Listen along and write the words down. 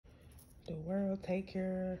The world take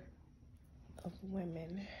care of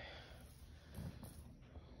women.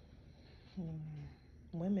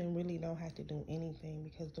 Women really don't have to do anything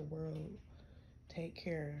because the world take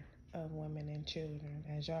care of women and children,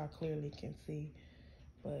 as y'all clearly can see.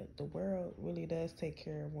 But the world really does take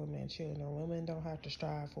care of women and children. Women don't have to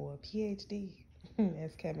strive for a PhD,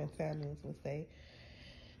 as Kevin Samuels would say,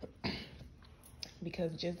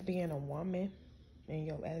 because just being a woman in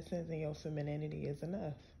your essence and your femininity is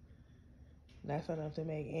enough. That's enough to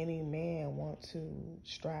make any man want to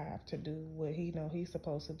strive to do what he know he's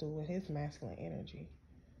supposed to do with his masculine energy.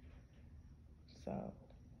 So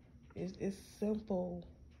it's simple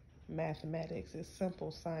mathematics, it's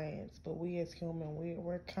simple science, but we as human,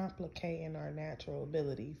 we're complicating our natural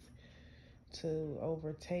abilities to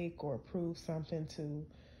overtake or prove something to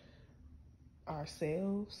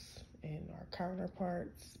ourselves and our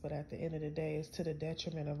counterparts, but at the end of the day, it's to the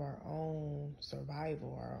detriment of our own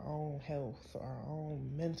survival, our own health, our own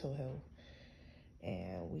mental health.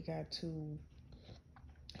 And we got to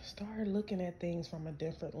start looking at things from a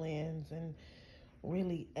different lens and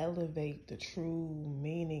really elevate the true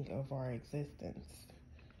meaning of our existence.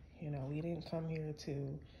 You know, we didn't come here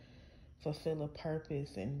to fulfill a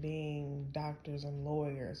purpose in being doctors and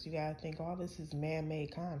lawyers. You gotta think all this is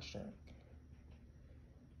man-made construct.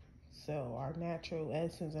 So our natural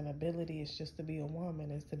essence and ability is just to be a woman,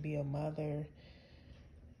 is to be a mother,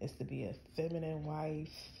 is to be a feminine wife.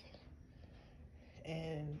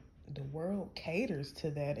 And the world caters to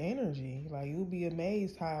that energy. Like, you'll be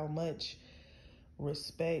amazed how much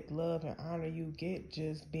respect, love, and honor you get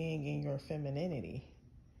just being in your femininity.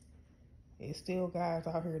 It's still guys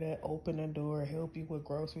out here that open the door, help you with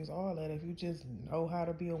groceries, all that. If you just know how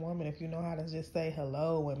to be a woman, if you know how to just say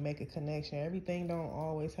hello and make a connection, everything don't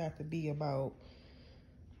always have to be about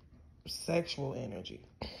sexual energy.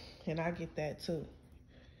 And I get that too,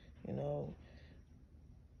 you know.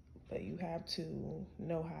 But you have to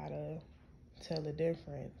know how to tell the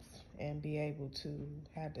difference and be able to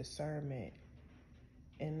have discernment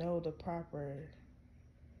and know the proper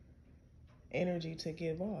energy to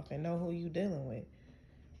give off and know who you dealing with.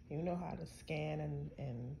 You know how to scan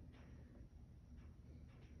and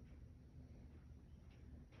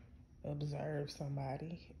observe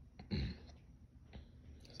somebody.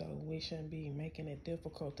 So we shouldn't be making it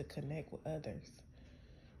difficult to connect with others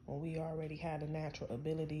when we already have the natural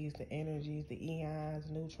abilities, the energies, the eons,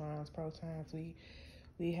 neutrons, protons.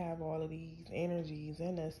 We have all of these energies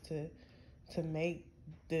in us to make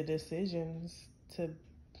the decisions to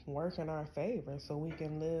work in our favor so we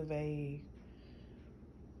can live a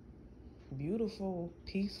beautiful,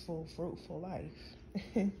 peaceful, fruitful life.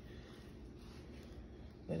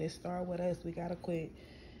 But it starts with us. We gotta quit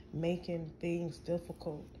making things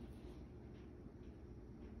difficult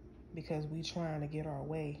because we trying to get our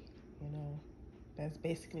way, you know. That's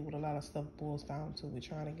basically what a lot of stuff boils down to. We're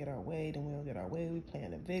trying to get our way, then we don't get our way. We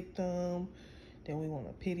playing the victim, then we want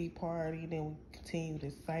a pity party, then we continue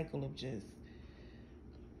this cycle of just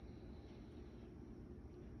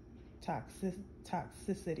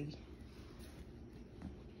toxicity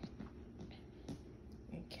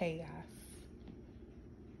and chaos.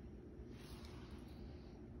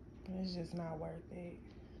 It's just not worth it.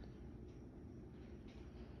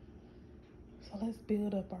 So let's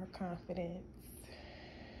build up our confidence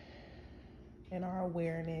and our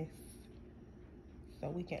awareness so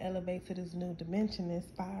we can elevate to this new dimension, this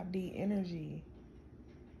 5D energy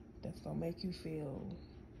that's gonna make you feel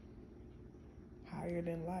higher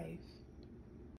than life.